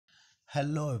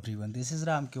Hello everyone, this is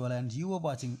Ramkewal and you are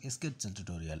watching स्किट्सल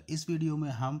tutorial. इस video में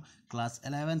हम class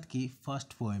 11th की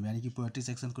फर्स्ट पोएम यानी कि पोएट्री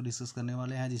सेक्शन को डिस्कस करने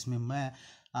वाले हैं, जिसमें मैं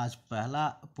आज पहला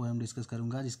पोएम डिस्कस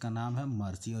करूंगा जिसका नाम है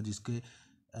मर्सी और जिसके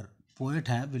पोएट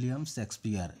हैं विलियम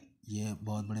शेक्सपियर। ये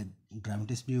बहुत बड़े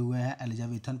ड्रामेटिस्ट भी हुए हैं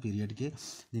एलिजाबेथन पीरियड के,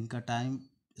 जिनका टाइम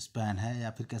स्पैन है या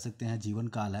फिर कह सकते हैं जीवन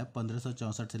काल है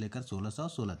 1564 से लेकर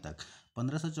 1616 तक।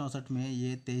 1564 में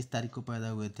ये 23 तारीख को पैदा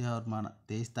हुए थे और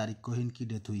 23 तारीख को ही इनकी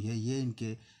डेथ हुई है। ये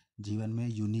इनके जीवन में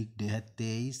यूनिक डे है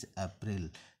 23 अप्रैल,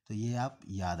 तो ये आप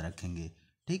याद रखेंगे।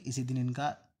 ठीक इसी दिन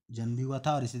इनका जन्म भी हुआ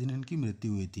था और इसी दिन इनकी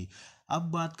मृत्यु हुई थी।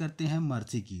 अब बात करते हैं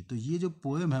मर्सी की। तो ये जो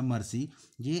पोएम है मर्सी,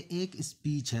 ये एक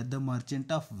स्पीच है द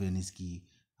मर्चेंट ऑफ वेनिस की।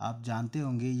 आप जानते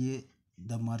होंगे ये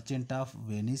द मर्चेंट ऑफ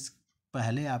वेनिस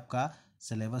पहले आपका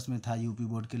सिलेबस में था यूपी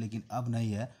बोर्ड के, लेकिन अब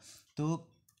नहीं है। तो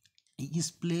इस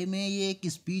प्ले में ये एक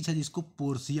स्पीच है जिसको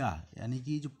पोर्सिया यानी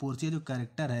कि जो पोर्सिया जो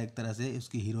कैरेक्टर है एक तरह से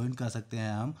उसकी हीरोइन कह सकते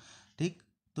हैं हम। ठीक,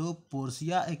 तो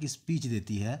पोर्सिया एक स्पीच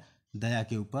देती है दया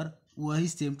के ऊपर। वही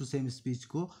सेम टू सेम स्पीच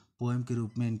को पोएम के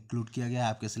रूप में इंक्लूड किया गया है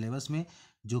आपके सिलेबस में,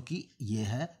 जो कि ये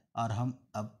है। और हम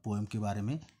अब पोएम के बारे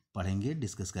में पढ़ेंगे,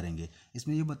 डिस्कस करेंगे।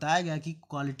 इसमें ये बताया गया कि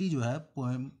क्वालिटी जो है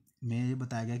पोएम में, ये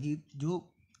बताया गया कि जो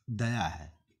दया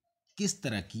है किस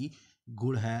तरह की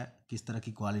गुण है, किस तरह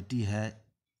की क्वालिटी है।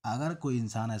 अगर कोई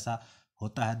इंसान ऐसा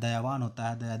होता है, दयावान होता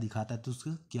है, दया दिखाता है, तो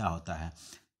उसका क्या होता है,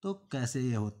 तो कैसे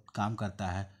ये काम करता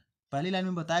है। पहली लाइन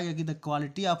में बताया गया कि the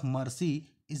quality of mercy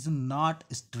is not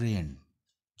strain.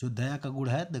 जो दया का गुण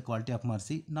है, the quality of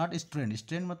mercy not strain.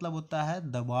 Strain मतलब होता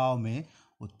है दबाव में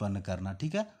उत्पन्न करना।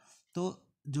 ठीक है, तो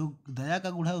जो दया का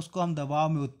गुण है उसको हम दबाव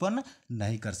में उत्पन्न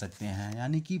नहीं कर सकते हैं,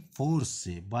 यानी कि फोर्स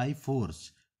से, बाई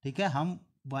फोर्स। ठीक है, हम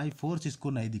बाई फोर्स इसको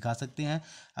नहीं दिखा सकते हैं।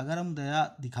 अगर हम दया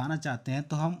दिखाना चाहते हैं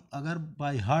तो हम अगर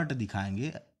बाई हार्ट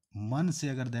दिखाएंगे, मन से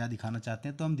अगर दया दिखाना चाहते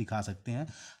हैं तो हम दिखा सकते हैं।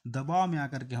 दबाव में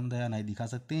आकर के हम दया नहीं दिखा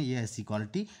सकते हैं, ये ऐसी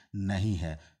क्वालिटी नहीं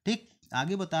है। ठीक,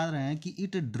 आगे बता रहे हैं कि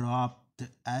it drop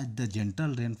as the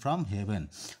gentle rain from heaven.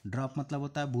 Drop मतलब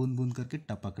होता है बूंद बूंद करके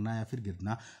टपकना या फिर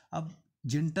गिरना। अब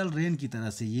जेंटल रेन की तरह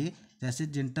से ये, जैसे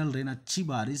जेंटल रेन अच्छी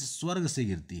बारिश स्वर्ग से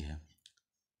गिरती है,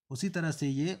 उसी तरह से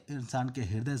ये इंसान के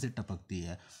हृदय से टपकती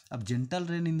है। अब gentle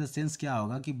rain in the sense क्या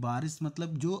होगा कि बारिश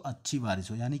मतलब जो अच्छी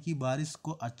बारिश हो, यानी कि बारिश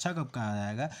को अच्छा कब कहा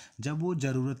जाएगा, जब वो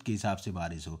ज़रूरत के हिसाब से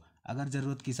बारिश हो। अगर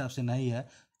ज़रूरत के हिसाब से नहीं है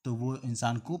तो वो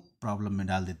इंसान को प्रॉब्लम में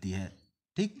डाल देती है।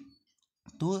 ठीक,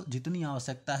 तो जितनी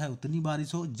आवश्यकता है उतनी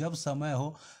बारिश हो, जब समय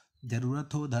हो,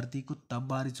 ज़रूरत हो धरती को, तब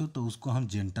बारिश हो, तो उसको हम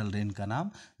जेंटल रेन का नाम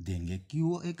देंगे कि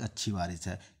वो एक अच्छी बारिश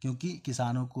है, क्योंकि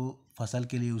किसानों को फसल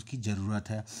के लिए उसकी ज़रूरत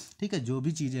है। ठीक है, जो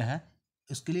भी चीज़ें हैं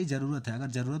उसके लिए ज़रूरत है,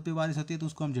 अगर ज़रूरत पे बारिश होती है तो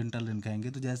उसको हम जेंटल रेन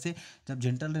कहेंगे। तो जैसे जब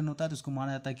जेंटल रेन होता है तो उसको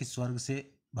माना जाता है कि स्वर्ग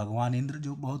से भगवान इंद्र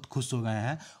जो बहुत खुश हो गए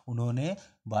हैं, उन्होंने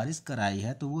बारिश कराई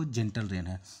है, तो वो जेंटल रेन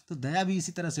है। तो दया भी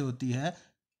इसी तरह से होती है,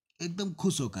 एकदम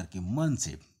खुश होकर के मन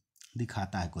से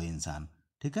दिखाता है कोई इंसान।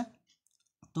 ठीक है,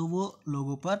 तो वो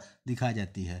लोगों पर दिखाई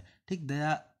जाती है। ठीक,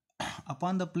 दया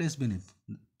अपॉन द प्लेस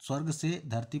बीनीथ, स्वर्ग से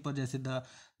धरती पर जैसे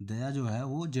दया जो है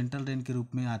वो जेंटल रेन के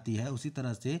रूप में आती है, उसी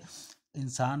तरह से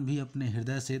इंसान भी अपने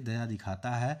हृदय से दया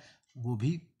दिखाता है, वो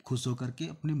भी खुश होकर के,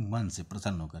 अपने मन से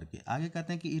प्रसन्न होकर के। आगे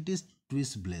कहते हैं कि इट इज़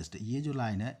ट्विस्ट ब्लेस्ड। ये जो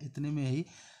लाइन है, इतने में ही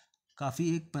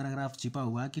काफ़ी एक पैराग्राफ छिपा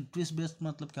हुआ है कि ट्विस्ट बेस्ड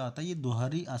मतलब क्या होता है। ये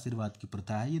दोहरी आशीर्वाद की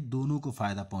प्रथा है, ये दोनों को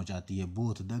फ़ायदा पहुंचाती है,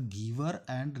 both the giver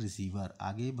and receiver.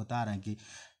 आगे बता रहे हैं कि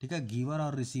ठीक है, गिवर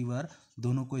और रिसीवर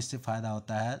दोनों को इससे फ़ायदा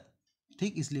होता है।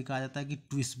 ठीक, इसलिए कहा जाता है कि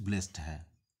ट्विस्ट ब्लेस्ड है,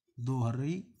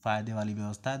 दोहरी फायदे वाली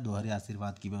व्यवस्था है, दोहरे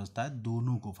आशीर्वाद की व्यवस्था है,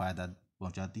 दोनों को फ़ायदा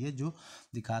पहुंचाती है, जो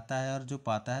दिखाता है और जो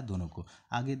पाता है, दोनों को।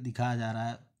 आगे दिखाया जा रहा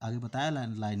है, आगे बताया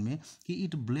लाइन में कि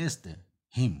it blessed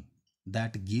him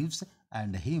that gives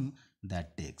and him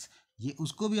that takes. ये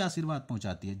उसको भी आशीर्वाद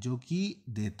पहुंचाती है जो कि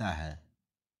देता है।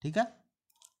 ठीक है,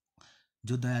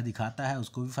 जो दया दिखाता है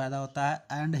उसको भी फायदा होता है,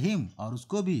 एंड हिम, और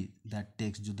उसको भी दैट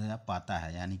टेक्स, जो दया पाता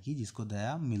है यानी कि जिसको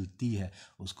दया मिलती है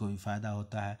उसको भी फायदा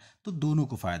होता है। तो दोनों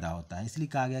को फायदा होता है, इसलिए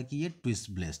कहा गया कि ये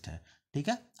ट्विस्ट ब्लेस्ड है। ठीक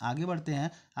है, आगे बढ़ते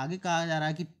हैं। आगे कहा जा रहा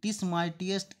है कि TISS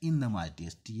mightiest in the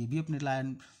mightiest. ये भी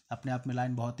अपने आप में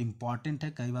लाइन बहुत इंपॉर्टेंट है,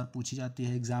 कई बार पूछी जाती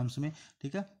है एग्जाम्स में।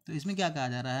 ठीक है, तो इसमें क्या कहा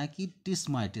जा रहा है कि टिस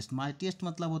माइटिएस्ट। माइटिएस्ट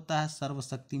मतलब होता है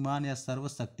सर्वशक्तिमान या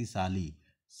सर्वशक्तिशाली,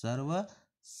 सर्वशक्तिशाली।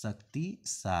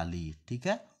 ठीक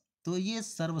है, तो ये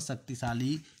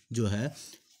सर्वशक्तिशाली जो है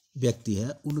व्यक्ति है,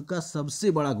 उनका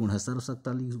सबसे बड़ा गुण है,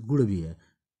 सर्वशक्तिशाली गुण भी है।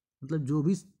 मतलब जो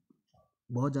भी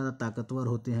बहुत ज़्यादा ताकतवर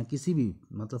होते हैं किसी भी,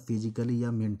 मतलब फिजिकली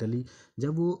या मेंटली,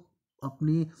 जब वो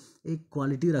अपनी एक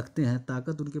क्वालिटी रखते हैं,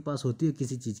 ताकत उनके पास होती है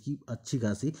किसी चीज़ की अच्छी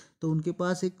खासी, तो उनके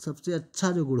पास एक सबसे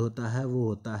अच्छा जो गुण होता है वो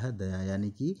होता है दया,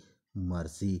 यानी कि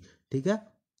मर्सी। ठीक है,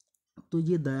 तो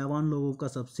ये दयावान लोगों का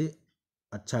सबसे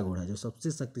अच्छा गुण है, जो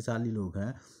सबसे शक्तिशाली लोग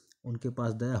हैं उनके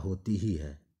पास दया होती ही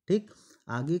है। ठीक,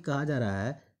 आगे कहा जा रहा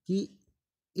है कि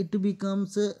it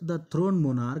becomes the throne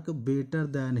monarch better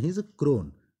than his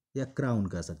crown, या क्राउन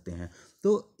कह सकते हैं।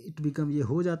 तो इट बिकम ये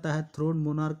हो जाता है, थ्रोन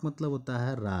मोनार्क मतलब होता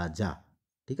है राजा।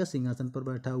 ठीक है, सिंहासन पर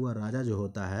बैठा हुआ राजा जो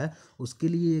होता है उसके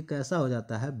लिए ये कैसा हो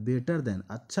जाता है, बेटर देन,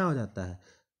 अच्छा हो जाता है।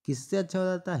 किससे अच्छा हो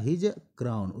जाता है, हिज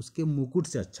क्राउन, उसके मुकुट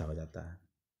से अच्छा हो जाता है।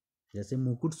 जैसे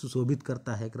मुकुट सुशोभित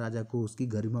करता है एक राजा को, उसकी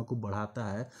गरिमा को बढ़ाता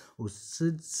है,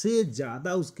 उससे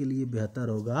ज़्यादा उसके लिए बेहतर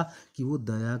होगा कि वो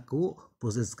दया को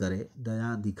प्रोसेस करे,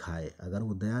 दया दिखाए। अगर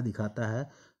वो दया दिखाता है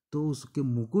तो उसके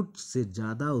मुकुट से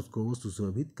ज़्यादा उसको वो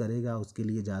सुशोभित करेगा, उसके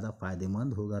लिए ज़्यादा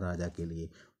फायदेमंद होगा राजा के लिए।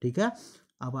 ठीक है,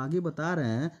 अब आगे बता रहे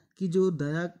हैं कि जो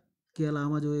दया के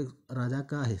अलावा जो एक राजा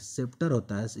का सेप्टर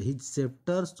होता है, his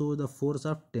sceptre show the force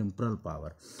of temporal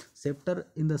power. Sceptre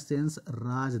in the sense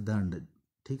राजदंड।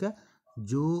 ठीक है,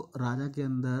 जो राजा के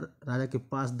अंदर, राजा के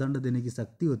पास दंड देने की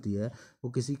शक्ति होती है, वो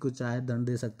किसी को चाहे दंड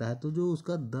दे सकता है, तो जो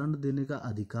उसका दंड देने का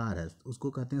अधिकार है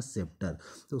उसको कहते हैं सेप्टर।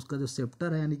 तो उसका जो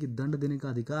सेप्टर है यानी कि दंड देने का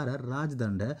अधिकार है,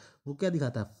 राजदंड है, वो क्या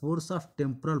दिखाता है, फोर्स ऑफ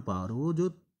टेम्परल पावर, वो जो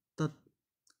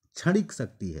क्षणिक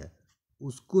शक्ति है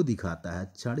उसको दिखाता है।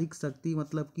 क्षणिक शक्ति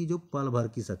मतलब कि जो पल भर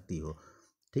की शक्ति हो,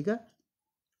 ठीक है,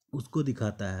 उसको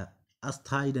दिखाता है।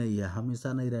 अस्थाई नहीं है,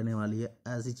 हमेशा नहीं रहने वाली है,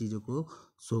 ऐसी चीज़ों को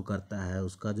शो करता है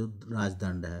उसका जो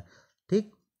राजदंड है।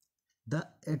 ठीक, द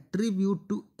एट्रीब्यूट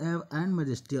टू एव एंड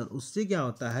मजेस्टी, और उससे क्या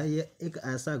होता है, ये एक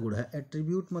ऐसा गुण है,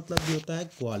 एट्रीब्यूट मतलब भी होता है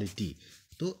क्वालिटी,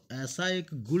 तो ऐसा एक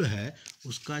गुण है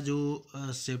उसका जो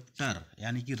सेप्टर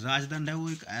यानी कि राजदंड है, वो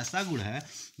एक ऐसा गुण है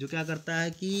जो क्या करता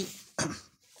है कि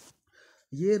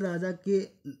ये राजा के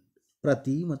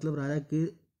प्रति, मतलब राजा के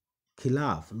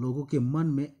खिलाफ लोगों के मन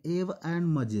में एव एंड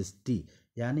मजेस्टी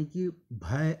यानी कि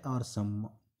भय और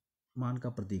सम्मान का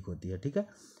प्रतीक होती है। ठीक है,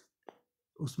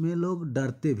 उसमें लोग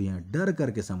डरते भी हैं, डर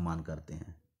करके सम्मान करते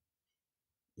हैं।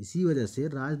 इसी वजह से,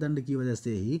 राजदंड की वजह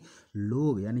से ही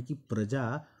लोग यानी कि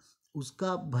प्रजा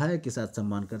उसका भय के साथ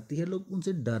सम्मान करती है, लोग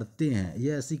उनसे डरते हैं,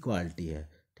 ये ऐसी क्वालिटी है।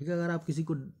 ठीक है, अगर आप किसी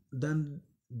को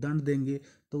दंड देंगे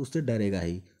तो उससे डरेगा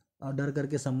ही, और डर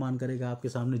करके सम्मान करेगा, आपके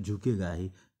सामने झुकेगा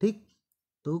ही। ठीक,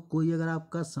 तो कोई अगर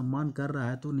आपका सम्मान कर रहा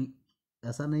है तो नहीं,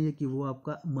 ऐसा नहीं है कि वो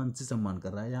आपका मन से सम्मान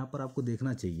कर रहा है, यहाँ पर आपको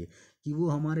देखना चाहिए कि वो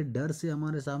हमारे डर से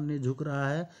हमारे सामने झुक रहा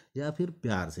है या फिर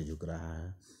प्यार से झुक रहा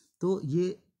है। तो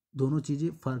ये दोनों चीज़ें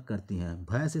फ़र्क करती हैं,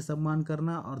 भय से सम्मान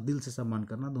करना और दिल से सम्मान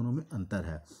करना, दोनों में अंतर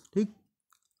है। ठीक,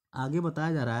 आगे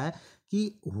बताया जा रहा है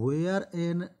कि where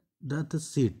N doth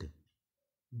seat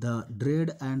the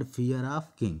dread and fear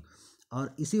of king,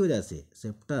 और इसी वजह से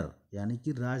सेप्टर यानी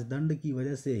कि राजदंड की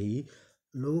वजह से ही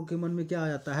लोगों के मन में क्या आ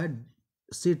जाता है,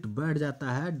 सिट बैठ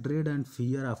जाता है, dread and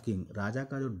fear of king, राजा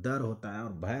का जो डर होता है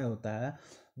और भय होता है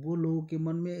वो लोगों के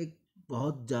मन में एक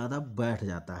बहुत ज़्यादा बैठ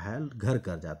जाता है, घर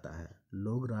कर जाता है,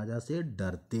 लोग राजा से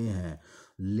डरते हैं।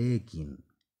 लेकिन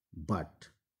but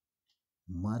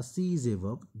mercy is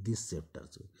above this sceptre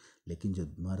से, लेकिन जो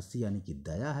मर्सी यानी कि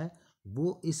दया है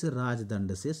वो इस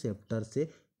राजदंड से, सेप्टर से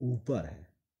ऊपर है,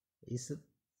 इस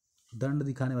दंड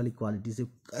दिखाने वाली क्वालिटी से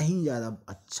कहीं ज़्यादा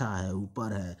अच्छा है,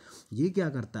 ऊपर है। ये क्या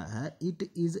करता है,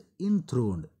 it is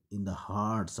इनथ्रोन्ड in the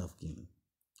hearts of king.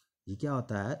 ये क्या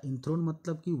होता है, इनथ्रोन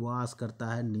मतलब कि वास करता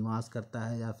है, निवास करता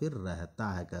है, या फिर रहता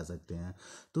है कह सकते हैं।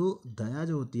 तो दया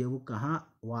जो होती है वो कहाँ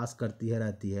वास करती है,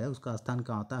 रहती है, उसका स्थान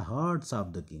कहाँ होता है, हार्ट्स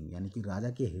ऑफ द किंग, यानी कि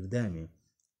राजा के हृदय में।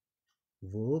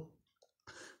 वो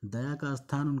दया का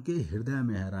स्थान उनके हृदय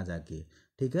में है, राजा के।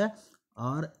 ठीक है,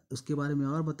 और उसके बारे में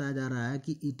और बताया जा रहा है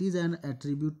कि it is an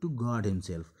attribute to God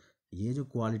himself. ये जो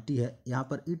क्वालिटी है, यहाँ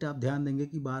पर इट आप ध्यान देंगे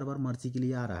कि बार बार मर्सी के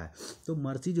लिए आ रहा है, तो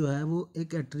मर्सी जो है वो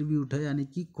एक एट्रीब्यूट है यानी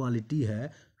कि क्वालिटी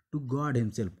है टू गॉड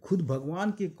हिमसेल्फ, खुद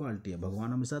भगवान की क्वालिटी है।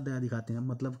 भगवान हमेशा दया दिखाते हैं,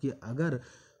 मतलब कि अगर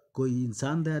कोई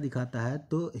इंसान दया दिखाता है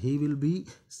तो he will be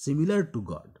similar to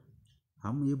God.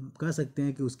 हम ये कह सकते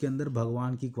हैं कि उसके अंदर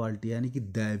भगवान की क्वालिटी यानी कि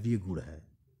दैवीय गुण है,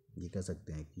 ये कह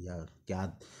सकते हैं कि यार क्या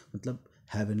मतलब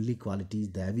हेवनली क्वालिटीज,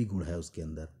 दैवी गुण है उसके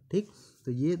अंदर। ठीक,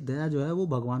 तो ये दया जो है वो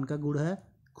भगवान का गुण है,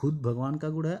 खुद भगवान का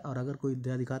गुण है, और अगर कोई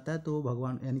दया दिखाता है तो वो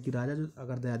भगवान यानी कि राजा जो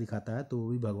अगर दया दिखाता है तो वो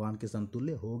भी भगवान के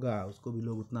समतुल्य होगा, उसको भी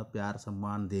लोग उतना प्यार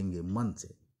सम्मान देंगे मन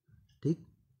से। ठीक,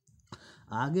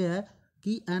 आगे है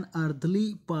कि an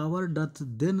earthly power doth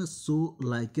then so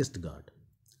लाइकेस्ट God.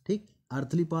 ठीक,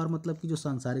 अर्थली पावर मतलब कि जो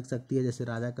सांसारिक शक्ति है, जैसे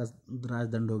राजा का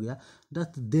राजदंड हो गया,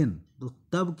 डथ देन तो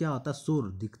तब क्या होता है, सोर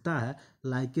दिखता है,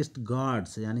 लाइकेस्ट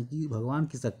गॉड्स यानी कि भगवान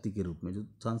की शक्ति के रूप में। जो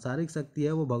सांसारिक शक्ति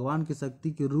है वो भगवान की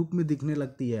शक्ति के रूप में दिखने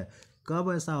लगती है।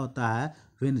 कब ऐसा होता है,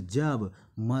 व्हेन, जब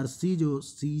मर्सी जो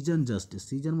सीजन जस्टिस,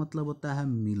 सीजन मतलब होता है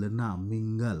मिलना,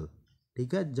 मिंगल।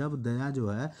 ठीक है, जब दया जो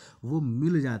है वो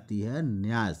मिल जाती है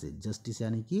न्याय से, जस्टिस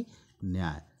यानी कि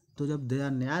न्याय। तो जब दया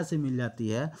न्याय से मिल जाती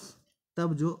है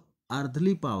तब जो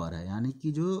अर्थली पावर है, यानी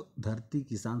कि जो धरती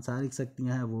की सांसारिक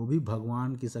शक्तियां हैं वो भी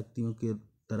भगवान की शक्तियों के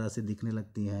तरह से दिखने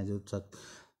लगती हैं। जो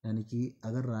यानी कि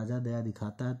अगर राजा दया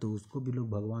दिखाता है तो उसको भी लोग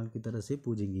भगवान की तरह से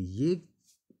पूजेंगे। ये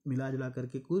मिला जुला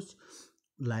करके कुछ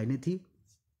लाइनें थी।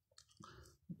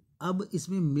 अब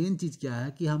इसमें मेन चीज़ क्या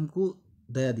है कि हमको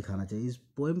दया दिखाना चाहिए। इस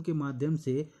पोएम के माध्यम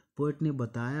से पोएट ने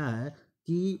बताया है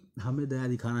कि हमें दया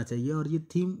दिखाना चाहिए, और ये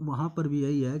थीम वहाँ पर भी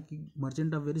यही है कि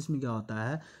मर्चेंट ऑफ वेनिस में क्या होता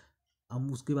है,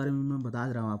 हम उसके बारे में मैं बता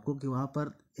रहा हूँ आपको कि वहाँ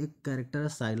पर एक कैरेक्टर है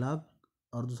साइलाक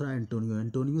और दूसरा एंटोनियो।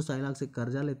 एंटोनियो साइलाक से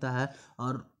कर्जा लेता है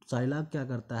और साइलाक क्या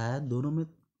करता है, दोनों में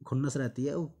खुन्नस रहती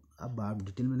है। अब आप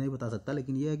डिटेल में नहीं बता सकता,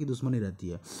 लेकिन ये है कि दुश्मनी रहती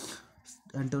है।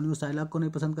 एंटोनियो साइलाक को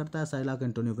नहीं पसंद करता है, साइलाक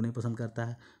एंटोनियो को नहीं पसंद करता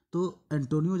है। तो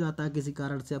एंटोनियो जाता है किसी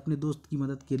कारण से अपने दोस्त की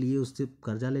मदद के लिए, उससे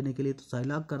कर्जा लेने के लिए। तो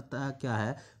साइलाक करता है क्या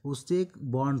है, उससे एक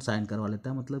बॉन्ड साइन करवा लेता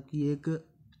है, मतलब कि एक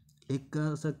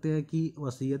कह सकते हैं कि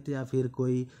वसीयत या फिर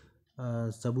कोई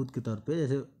सबूत के तौर पे।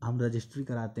 जैसे हम रजिस्ट्री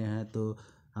कराते हैं तो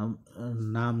हम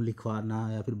नाम लिखवाना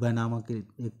या फिर बैनामा के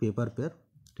एक पेपर पर,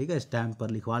 ठीक है, स्टैम्प पर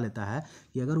लिखवा लेता है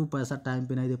कि अगर वो पैसा टाइम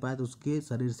पे नहीं दे पाए तो उसके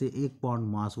शरीर से 1 पाउंड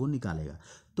मांस वो निकालेगा।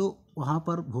 तो वहाँ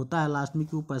पर होता है लास्ट में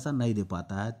कि वो पैसा नहीं दे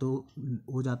पाता है, तो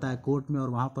वो जाता है कोर्ट में और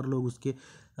वहाँ पर लोग उसके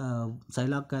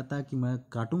साइलाक कहता है कि मैं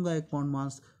काटूंगा 1 पाउंड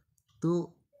मांस।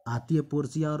 तो आती है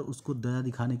पोर्सिया और उसको दया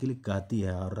दिखाने के लिए कहती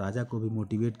है, और राजा को भी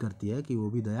मोटिवेट करती है कि वो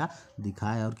भी दया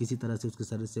दिखाए और किसी तरह से उसके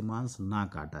शरीर से मांस ना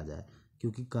काटा जाए,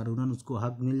 क्योंकि कानूनन उसको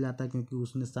हक मिल जाता है, क्योंकि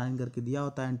उसने साइन करके दिया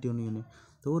होता है एंटोनियो ने।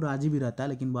 तो वो राजी भी रहता है,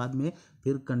 लेकिन बाद में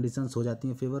फिर कंडीशंस हो जाती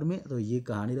हैं फेवर में। तो ये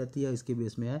कहानी रहती है, इसके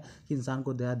बेस में है कि इंसान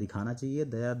को दया दिखाना चाहिए।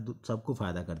 दया सबको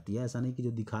फ़ायदा करती है, ऐसा नहीं कि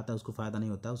जो दिखाता है उसको फ़ायदा नहीं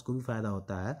होता, उसको भी फ़ायदा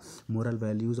होता है। मोरल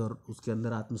वैल्यूज़ और उसके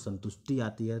अंदर आत्मसंतुष्टि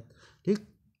आती है, ठीक।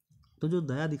 तो जो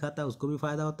दया दिखाता है उसको भी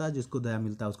फ़ायदा होता है, जिसको दया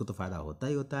मिलता है उसको तो फ़ायदा होता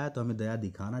ही होता है। तो हमें दया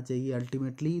दिखाना चाहिए।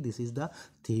 Ultimately this is the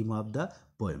theme of the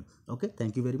poem. Okay,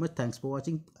 thank you very much, thanks for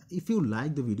watching. If you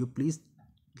like the video please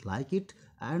like it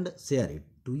and share it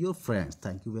to your friends.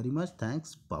 Thank you very much.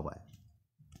 Thanks. Bye bye.